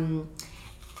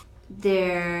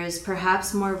 there's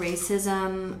perhaps more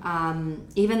racism.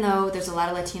 Even though there's a lot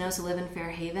of Latinos who live in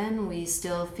Fairhaven, we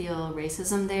still feel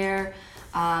racism there.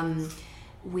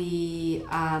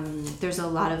 There's a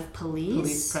lot of police.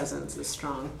 Police presence is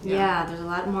strong. Yeah, there's a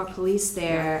lot more police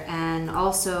there, and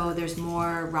also there's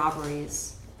more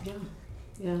robberies.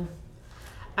 Yeah.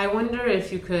 I wonder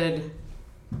if you could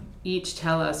each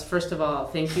tell us, first of all,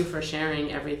 thank you for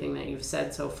sharing everything that you've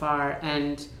said so far.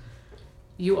 And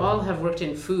you all have worked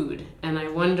in food, and I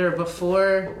wonder,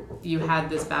 before you had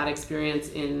this bad experience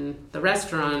in the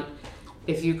restaurant,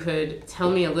 if you could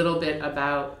tell me a little bit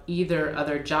about either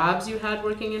other jobs you had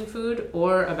working in food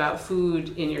or about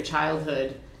food in your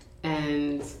childhood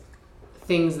and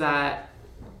things that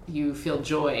you feel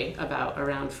joy about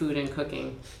around food and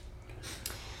cooking.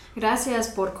 Gracias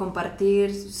por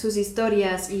compartir sus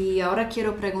historias, y ahora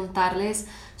quiero preguntarles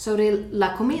sobre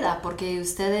la comida, porque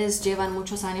ustedes llevan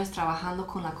muchos años trabajando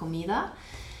con la comida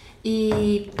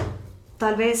y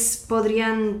tal vez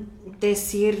podrían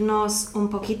decirnos un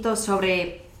poquito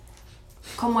sobre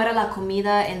cómo era la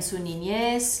comida en su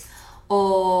niñez,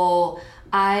 o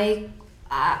hay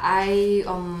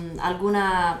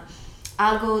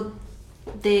algo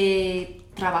de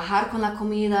trabajar con la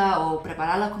comida o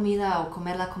preparar la comida o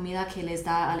comer la comida que les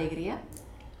da alegría.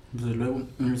 Desde luego,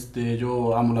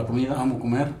 yo amo la comida, amo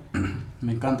comer,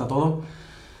 me encanta todo.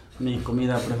 Mi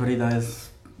comida preferida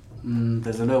es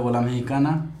desde luego la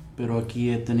mexicana, pero aquí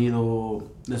he tenido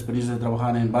la experiencia de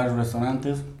trabajar en varios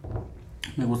restaurantes.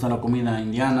 Me gusta la comida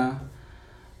indiana,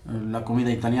 la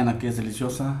comida italiana, que es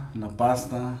deliciosa, la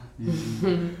pasta,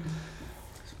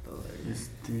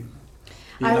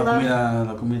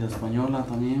 la comida española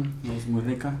también, es muy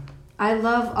rica. I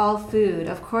love all food.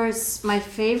 Of course, my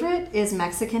favorite is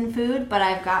Mexican food, but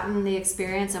I've gotten the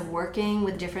experience of working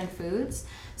with different foods.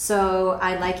 So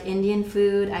I like Indian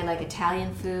food, I like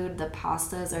Italian food, the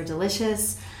pastas are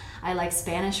delicious. I like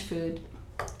Spanish food.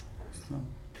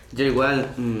 Yo igual,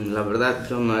 la verdad,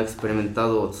 yo no he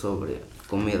experimentado sobre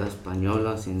comidas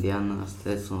españolas, indianas,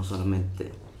 eso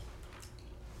solamente.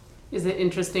 Is it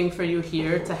interesting for you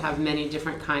here to have many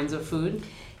different kinds of food?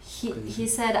 He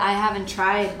said, I haven't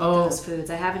tried those foods.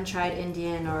 I haven't tried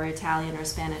Indian or Italian or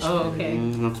Spanish food. Okay.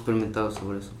 No he experimentado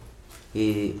sobre eso.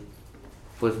 Y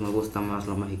pues me gusta más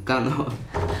lo mexicano.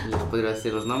 Les podría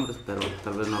decir los nombres, pero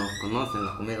tal vez no conocen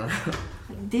la comida.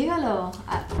 Dígalo.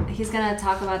 He's gonna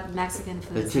talk about Mexican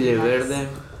food. El chile verde.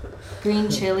 Green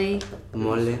chili.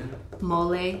 Mole.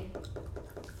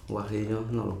 Guajillo,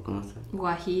 no lo conocen.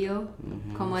 Guajillo.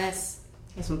 ¿Cómo es?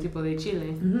 Es un tipo de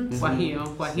chile. Guajillo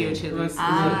chili.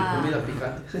 Comida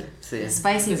picante. Sí.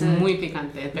 Spicy Es food. muy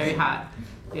picante, very hot.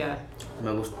 Yeah.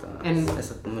 Me gusta.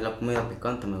 La comida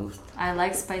picante me gusta. I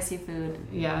like spicy food.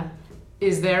 Yeah.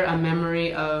 Is there a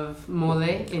memory of mole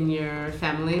in your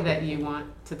family that you want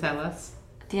to tell us?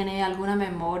 ¿Tiene alguna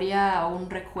memoria o un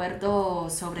recuerdo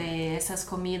sobre esas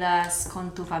comidas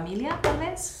con tu familia, tal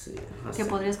vez? Sí, ¿Qué así.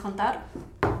 podrías contar?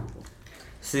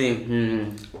 Sí,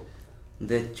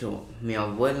 de hecho, mi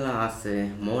abuela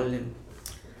hace mole.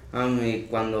 A mí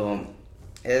cuando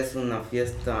es una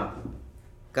fiesta,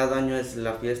 cada año es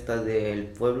la fiesta del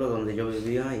pueblo donde yo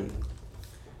vivía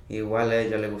y igual a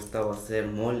ella le gustaba hacer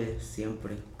mole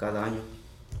siempre, cada año.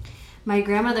 My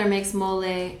grandmother makes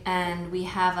mole, and we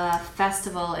have a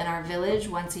festival in our village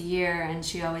once a year, and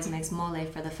she always makes mole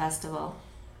for the festival.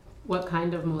 What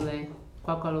kind of mole?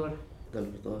 ¿Cuál color? De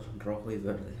los dos, rojo y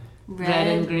verde. Red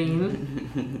and green.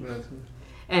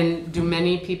 And do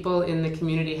many people in the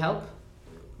community help?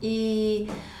 Y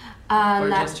Or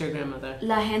la, just your grandmother?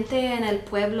 la gente en el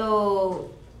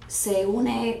pueblo se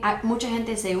une, mucha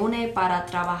gente se une para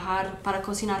trabajar, para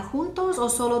cocinar juntos, o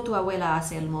solo tu abuela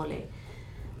hace el mole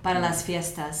para las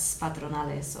fiestas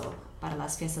patronales o para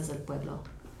las fiestas del pueblo.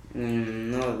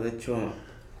 No, de hecho,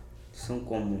 son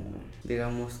como,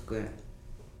 digamos que,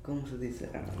 ¿cómo se dice?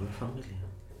 La familia.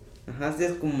 Ajá, sí,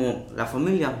 es como la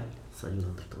familia. Se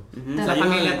ayudan de todo. Ujú, La se ayudan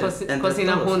familia entre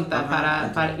cocina todos. junta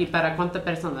Ajá, ¿y para cuántas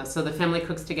personas? So the family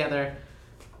cooks together.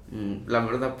 La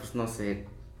verdad, pues no sé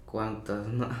cuántas,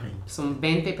 no, Son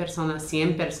 20 personas,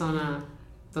 100 personas,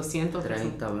 200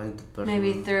 30, 20 personas.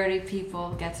 Maybe 30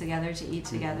 people get together to eat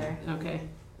together. Okay,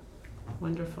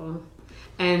 wonderful.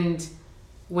 And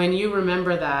when you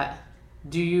remember that,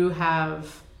 do you have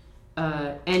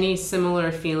any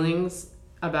similar feelings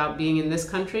about being in this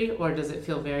country, or does it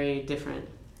feel very different?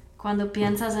 Cuando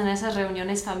piensas en esas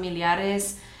reuniones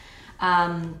familiares,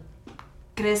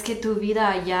 ¿crees que tu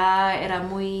vida allá era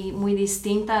muy, muy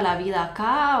distinta a la vida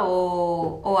acá?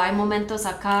 ¿O hay momentos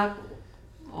acá?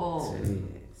 O Sí,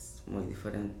 es muy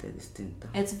diferente, distinta.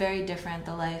 it's very different,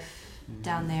 the life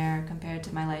down there compared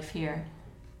to my life here.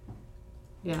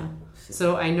 Yeah. Sí.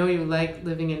 So I know you like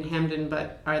living in Hamden,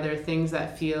 but are there things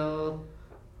that feel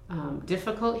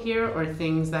difficult here, or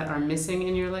things that are missing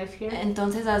in your life here?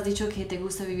 Entonces has dicho que te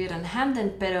gusta vivir en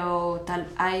Hamden, pero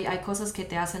hay cosas que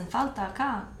te hacen falta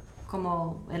acá,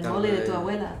 como el Tal mole de tu vez.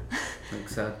 abuela.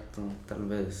 Exacto, tal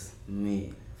vez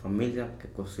mi familia que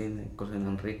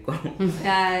cocinan rico.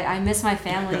 I miss my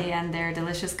family and their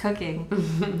delicious cooking.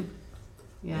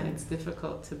 Yeah, it's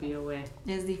difficult to be away.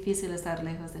 Es difícil estar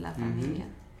lejos de la familia.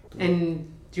 And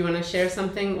do you want to share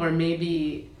something, or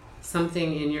maybe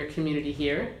something in your community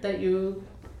here that you?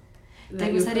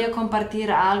 ¿Te gustaría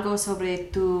compartir algo sobre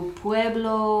tu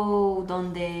pueblo,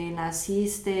 donde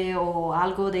naciste, o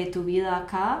algo de tu vida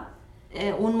acá?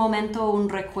 Un momento, un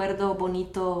recuerdo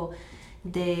bonito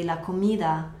de la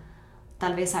comida,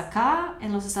 tal vez acá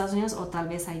en los Estados Unidos o tal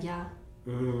vez allá.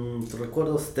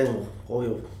 Recuerdos tengo,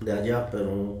 obvio, de allá,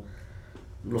 pero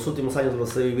los últimos años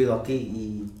los he vivido aquí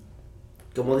y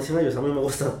como dicen ellos, a mí me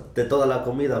gusta de toda la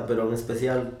comida, pero en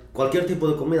especial cualquier tipo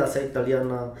de comida, sea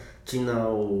italiana, china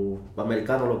o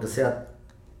americana o lo que sea,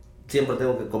 siempre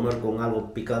tengo que comer con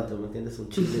algo picante, ¿me entiendes? Un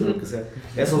chile o lo que sea.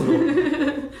 Eso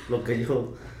es lo que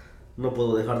yo no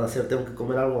puedo dejar de hacer, tengo que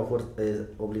comer algo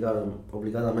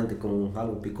obligadamente con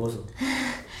algo picoso.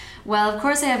 Well, of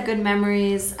course I have good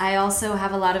memories. I also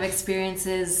have a lot of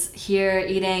experiences here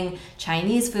eating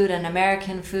Chinese food and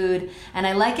American food, and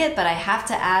I like it, but I have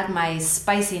to add my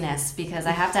spiciness because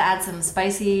I have to add some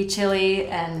spicy chili,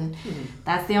 and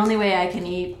that's the only way I can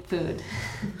eat food.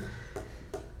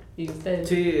 ¿Y usted?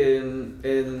 Sí,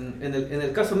 en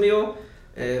el caso mío,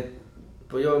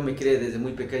 pues yo me crié desde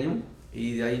muy pequeño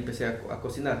y de ahí empecé a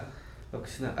cocinar.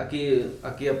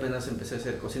 Aquí apenas empecé a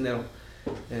ser cocinero,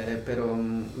 pero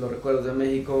los recuerdos de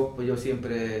México, pues yo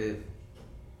siempre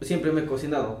me he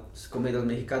cocinado comidas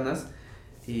mexicanas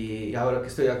y ahora que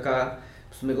estoy acá,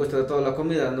 pues me gusta de toda la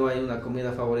comida. No hay una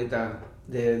comida favorita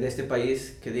de este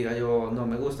país que diga yo no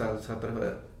me gusta, o sea,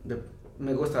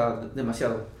 me gusta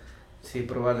demasiado. Sí,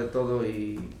 probar de todo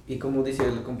y como dice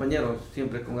el compañero,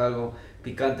 siempre con algo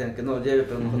picante, aunque no lo lleve,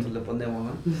 pero nosotros le ponemos,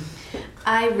 ¿no?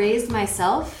 I raised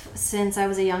myself since I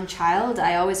was a young child.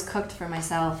 I always cooked for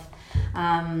myself.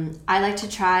 I like to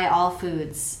try all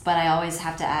foods, but I always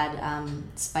have to add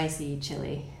spicy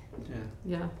chili.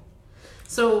 Yeah.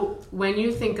 So when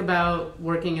you think about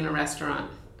working in a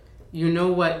restaurant, you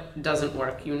know what doesn't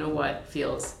work, you know what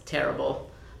feels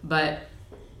terrible. But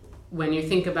when you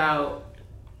think about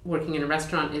working in a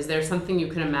restaurant, is there something you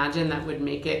can imagine that would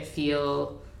make it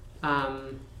feel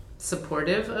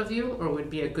supportive of you, or would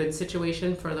be a good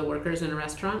situation for the workers in a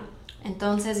restaurant?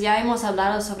 Entonces ya hemos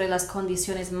hablado sobre las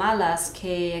condiciones malas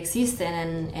que existen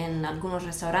en algunos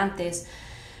restaurantes.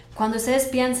 Cuando ustedes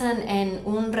piensan en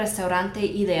un restaurante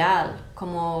ideal,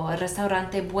 como el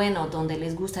restaurante bueno donde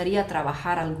les gustaría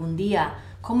trabajar algún día,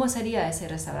 ¿cómo sería ese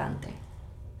restaurante?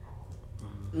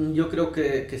 Yo creo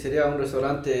que sería un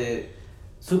restaurante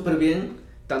súper bien,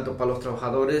 tanto para los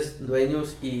trabajadores,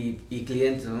 dueños y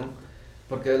clientes, ¿no?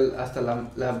 Porque hasta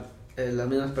las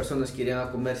mismas personas que irían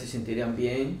a comer se sentirían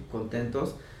bien,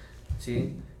 contentos,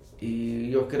 ¿sí? Y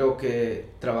yo creo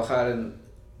que trabajar,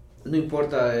 no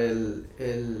importa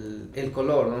el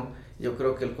color, ¿no? Yo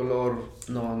creo que el color,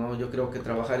 no, yo creo que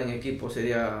trabajar en equipo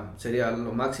sería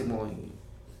lo máximo.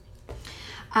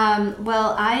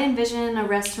 Well, I envision a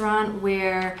restaurant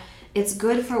where it's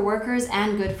good for workers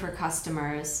and good for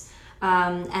customers.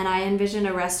 And I envision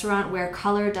a restaurant where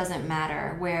color doesn't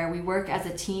matter, where we work as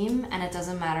a team and it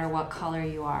doesn't matter what color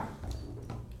you are.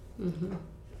 Mm-hmm.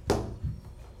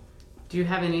 Do you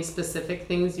have any specific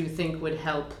things you think would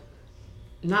help?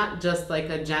 Not just like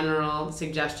a general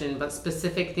suggestion, but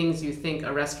specific things you think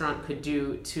a restaurant could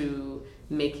do to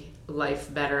make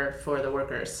life better for the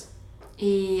workers?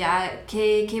 ¿Y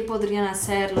qué podrían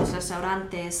hacer los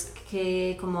restaurantes?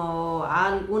 Como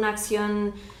alguna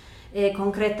acción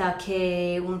concreta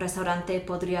que un restaurante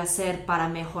podría hacer para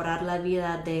mejorar la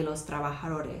vida de los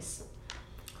trabajadores?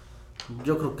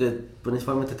 Yo creo que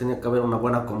principalmente tenía que haber una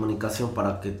buena comunicación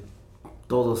para que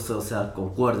todos, o sea,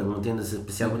 concuerden, ¿me entiendes?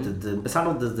 Especialmente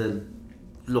empezaron desde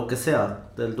lo que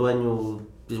sea, del dueño,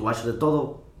 dishwasher, de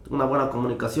todo, una buena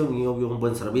comunicación y obvio un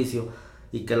buen servicio,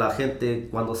 y que la gente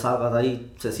cuando salga de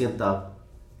ahí se sienta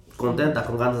contenta,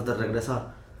 con ganas de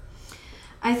regresar.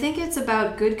 I think it's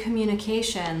about good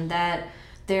communication, that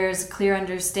there's clear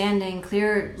understanding,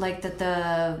 like that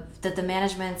the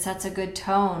management sets a good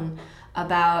tone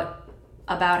about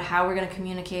how we're going to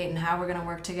communicate and how we're going to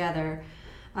work together,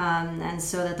 and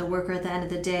so that the worker at the end of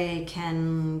the day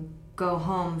can go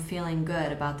home feeling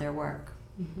good about their work.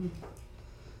 Mm-hmm.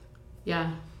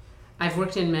 Yeah, I've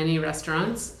worked in many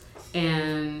restaurants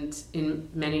and in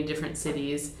many different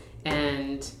cities,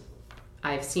 and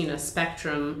I've seen a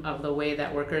spectrum of the way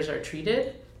that workers are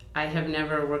treated. I have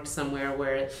never worked somewhere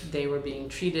where they were being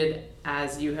treated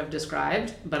as you have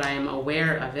described, but I am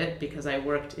aware of it because I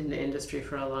worked in the industry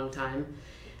for a long time.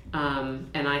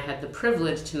 And I had the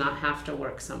privilege to not have to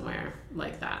work somewhere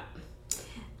like that.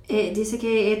 Dice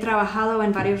que he trabajado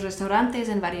en varios restaurantes,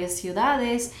 en varias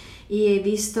ciudades, y he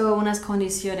visto unas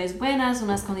condiciones buenas,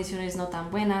 unas condiciones no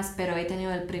tan buenas, pero he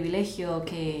tenido el privilegio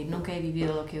que nunca he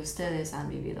vivido lo que ustedes han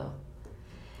vivido.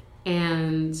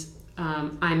 And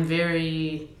I'm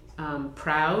very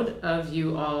proud of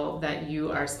you all that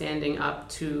you are standing up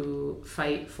to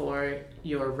fight for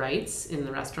your rights in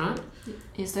the restaurant.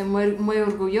 Y estoy muy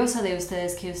orgullosa de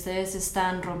ustedes, que ustedes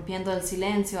están rompiendo el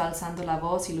silencio, alzando la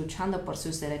voz y luchando por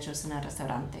sus derechos en el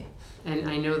restaurante. And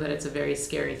I know that it's a very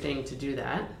scary thing to do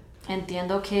that.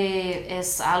 Entiendo que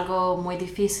es algo muy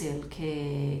difícil,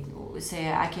 que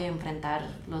hay que enfrentar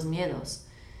los miedos.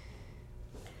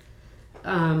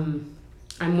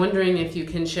 I'm wondering if you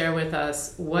can share with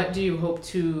us, what do you hope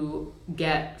to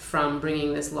get from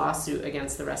bringing this lawsuit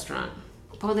against the restaurant?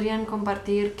 ¿Podrían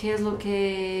compartir qué es lo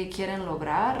que quieren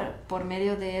lograr por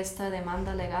medio de esta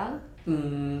demanda legal?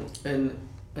 En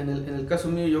el caso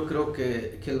mío, yo creo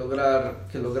que lograr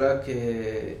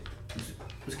que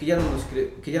ya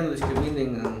no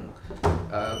discriminen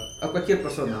a cualquier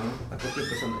persona, ¿no? A cualquier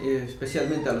persona, y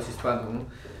especialmente a los hispanos, ¿no?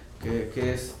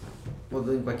 Que es,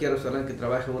 en cualquier restaurante que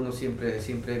trabaje uno siempre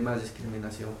hay más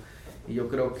discriminación, y yo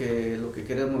creo que lo que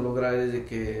queremos lograr es de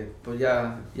que pues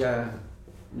ya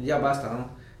basta, ¿no?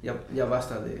 Ya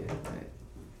basta de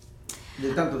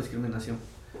tanta discriminación.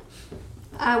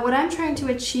 What I'm trying to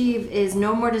achieve is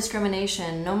no more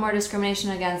discrimination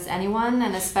against anyone,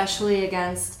 and especially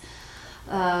against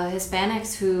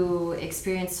Hispanics who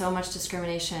experience so much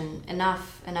discrimination.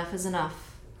 Enough is enough.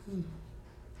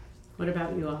 What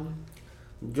about you all?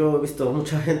 Yo he visto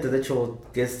mucha gente, de hecho,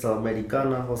 que es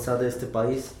americana, o sea, de este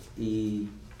país, y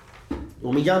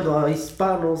humillando a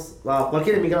hispanos, a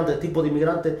cualquier inmigrante, tipo de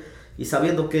inmigrante, y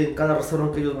sabiendo que en cada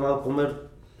restaurante que ellos van a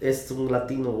comer es un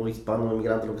latino o hispano,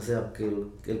 inmigrante, lo que sea, que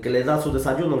el que le da su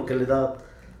desayuno, el que le da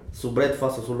su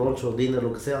breakfast o su lunch o dinner,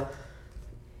 lo que sea.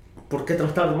 ¿Por qué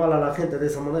tratar mal a la gente de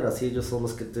esa manera si ellos son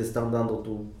los que te están dando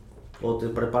o te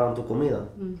preparan tu comida?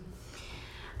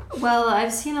 Well,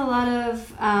 I've seen a lot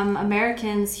of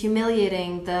Americans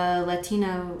humiliating the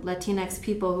Latinx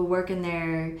people who work in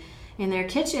their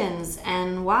kitchens,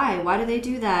 and why? Why do they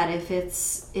do that? If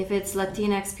it's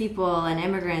Latinx people and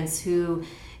immigrants who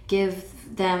give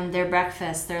them their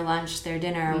breakfast, their lunch, their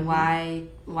dinner, mm-hmm.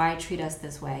 why treat us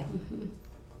this way? Mm-hmm.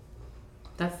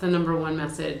 That's the number one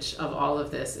message of all of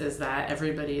this, is that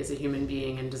everybody is a human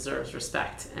being and deserves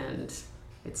respect, and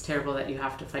it's terrible that you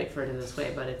have to fight for it in this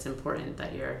way, but it's important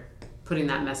that you're putting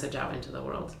that message out into the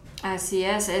world. Así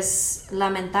es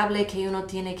lamentable que uno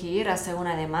tiene que ir hasta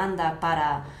una demanda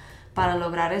para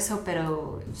lograr eso,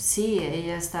 pero sí,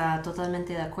 ella está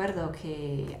totalmente de acuerdo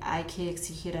que hay que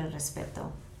exigir el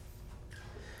respeto.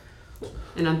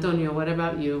 And Antonio, what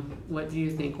about you? What do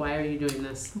you think? Why are you doing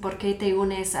this? ¿Por qué te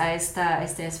unes a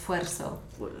este esfuerzo?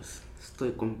 Pues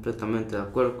estoy completamente de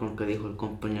acuerdo con lo que dijo el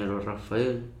compañero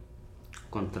Rafael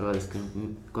contra la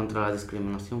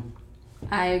discriminación.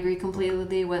 I agree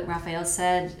completely with what Rafael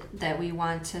said, that we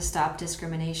want to stop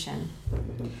discrimination.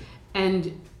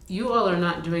 And you all are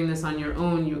not doing this on your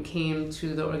own. You came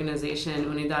to the organization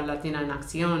Unidad Latina en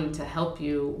Acción to help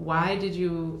you. Why did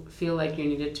you feel like you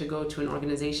needed to go to an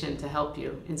organization to help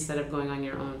you instead of going on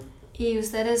your own? Y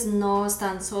ustedes no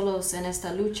están solos en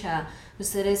esta lucha.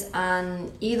 Ustedes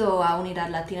han ido a Unidad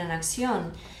Latina en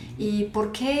Acción. ¿Y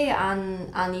por qué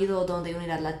han ido donde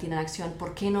Unidad Latina en Acción?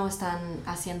 ¿Por qué no están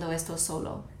haciendo esto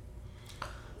solo?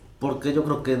 Porque yo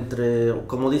creo que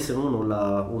como dicen uno,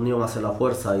 la unión hace la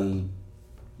fuerza, y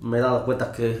me he dado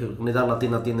cuenta que Unidad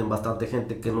Latina tiene bastante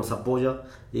gente que nos apoya,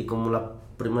 y como la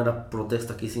primera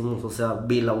protesta que hicimos, o sea,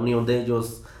 vi la unión de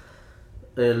ellos,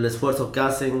 el esfuerzo que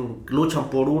hacen, luchan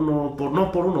por uno,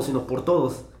 no por uno, sino por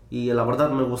todos, y la verdad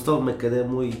me gustó, me quedé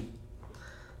muy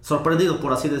sorprendido,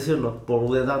 por así decirlo, por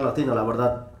Unidad Latina. La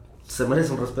verdad se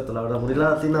merece un respeto, la verdad.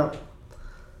 Unidad Latina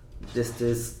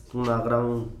es una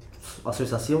gran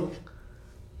asociación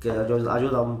que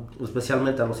ayuda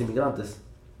especialmente a los inmigrantes.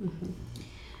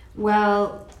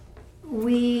 Well,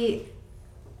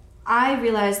 I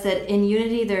realized that in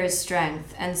unity there is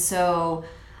strength, and so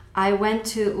I went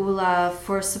to ULA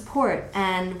for support,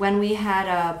 and when we had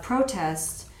a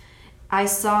protest, I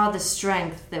saw the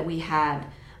strength that we had.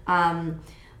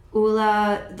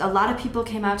 ULA, a lot of people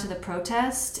came out to the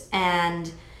protest,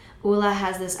 and ULA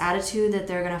has this attitude that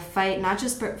they're going to fight not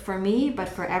just for me, but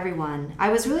for everyone. I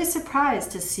was really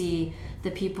surprised to see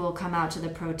the people come out to the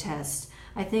protest.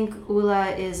 I think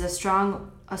ULA is a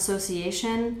strong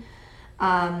association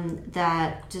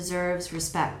that deserves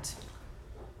respect.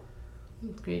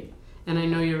 Great. And I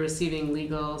know you're receiving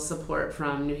legal support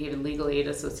from New Haven Legal Aid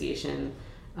Association,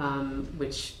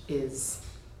 which is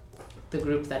the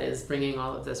group that is bringing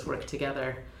all of this work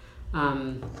together.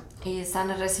 Y están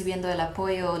recibiendo el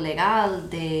apoyo legal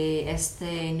de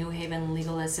este New Haven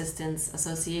Legal Assistance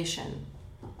Association.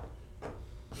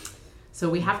 So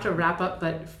we have to wrap up,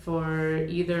 but for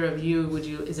either of you,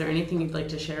 is there anything you'd like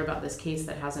to share about this case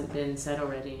that hasn't been said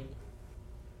already?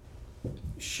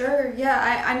 Sure.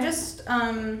 Yeah, I'm just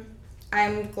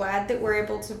I'm glad that we're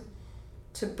able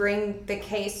to bring the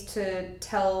case to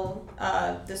tell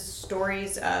the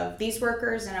stories of these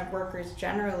workers and of workers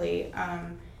generally.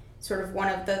 Sort of one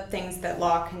of the things that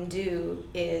law can do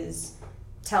is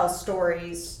tell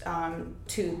stories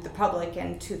to the public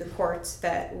and to the courts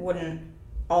that wouldn't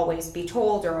always be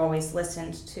told or always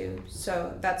listened to.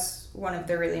 So that's one of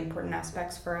the really important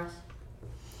aspects for us.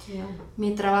 Yeah.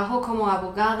 Mi trabajo como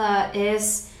abogada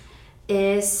es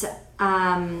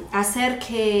hacer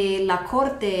que la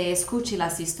corte escuche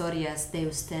las historias de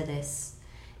ustedes.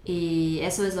 Y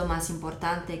eso es lo más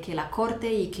importante, que la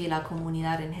corte y que la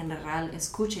comunidad en general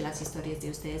escuche las historias de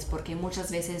ustedes, porque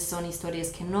muchas veces son historias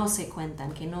que no se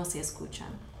cuentan, que no se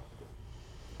escuchan.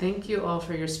 Thank you all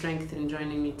for your strength in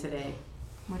joining me today.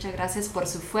 Muchas gracias por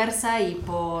su fuerza y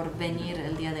por venir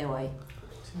el día de hoy.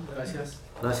 Gracias.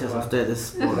 Gracias a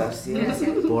ustedes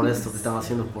por esto que están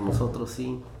haciendo por nosotros,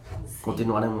 y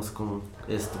continuaremos con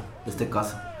este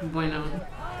caso. Bueno,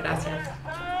 gracias.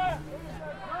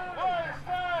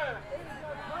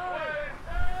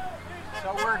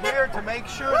 So we're here to make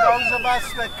sure those of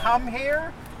us that come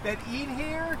here, that eat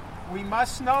here, we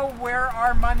must know where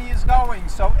our money is going.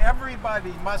 So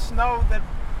everybody must know that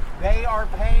they are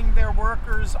paying their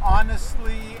workers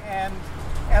honestly and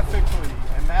ethically,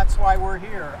 and that's why we're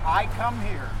here. I come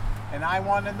here, and I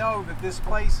want to know that this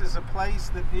place is a place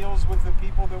that deals with the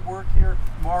people that work here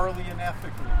morally and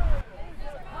ethically.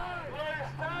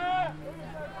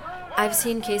 I've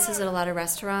seen cases at a lot of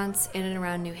restaurants in and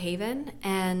around New Haven,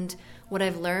 and what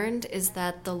I've learned is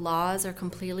that the laws are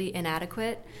completely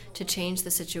inadequate to change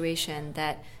the situation,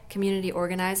 that community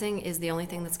organizing is the only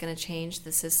thing that's going to change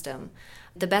the system.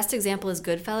 The best example is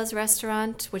Goodfellas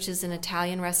Restaurant, which is an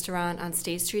Italian restaurant on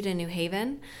State Street in New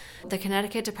Haven. The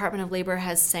Connecticut Department of Labor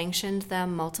has sanctioned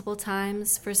them multiple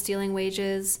times for stealing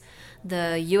wages.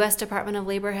 The U.S. Department of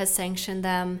Labor has sanctioned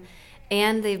them,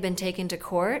 and they've been taken to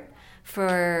court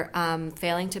for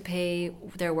failing to pay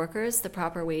their workers the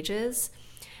proper wages.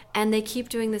 And they keep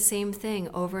doing the same thing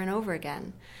over and over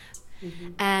again. Mm-hmm.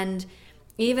 And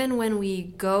Even when we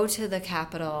go to the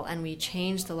Capitol and we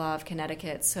change the law of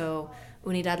Connecticut, so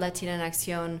Unidad Latina en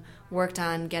Acción worked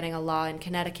on getting a law in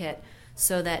Connecticut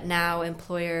so that now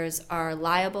employers are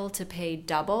liable to pay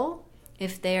double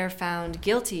if they are found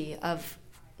guilty of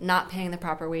not paying the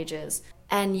proper wages.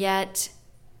 And yet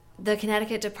the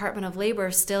Connecticut Department of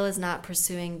Labor still is not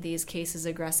pursuing these cases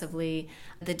aggressively.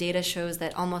 The data shows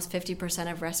that almost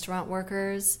 50% of restaurant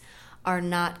workers are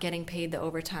not getting paid the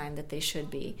overtime that they should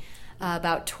be.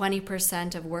 About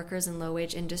 20% of workers in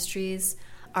low-wage industries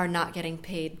are not getting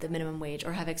paid the minimum wage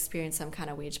or have experienced some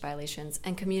kind of wage violations.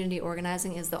 And community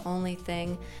organizing is the only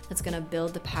thing that's going to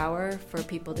build the power for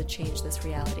people to change this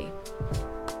reality.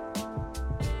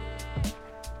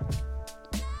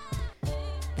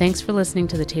 Thanks for listening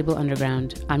to The Table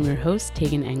Underground. I'm your host,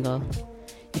 Tegan Engel.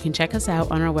 You can check us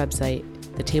out on our website,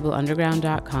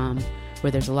 thetableunderground.com, where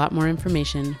there's a lot more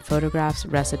information, photographs,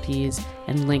 recipes,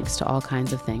 and links to all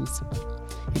kinds of things.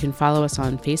 You can follow us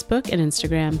on Facebook and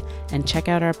Instagram, and check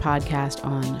out our podcast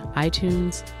on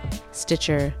iTunes,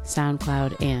 Stitcher,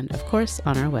 SoundCloud, and, of course,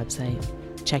 on our website.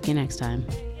 Check you next time.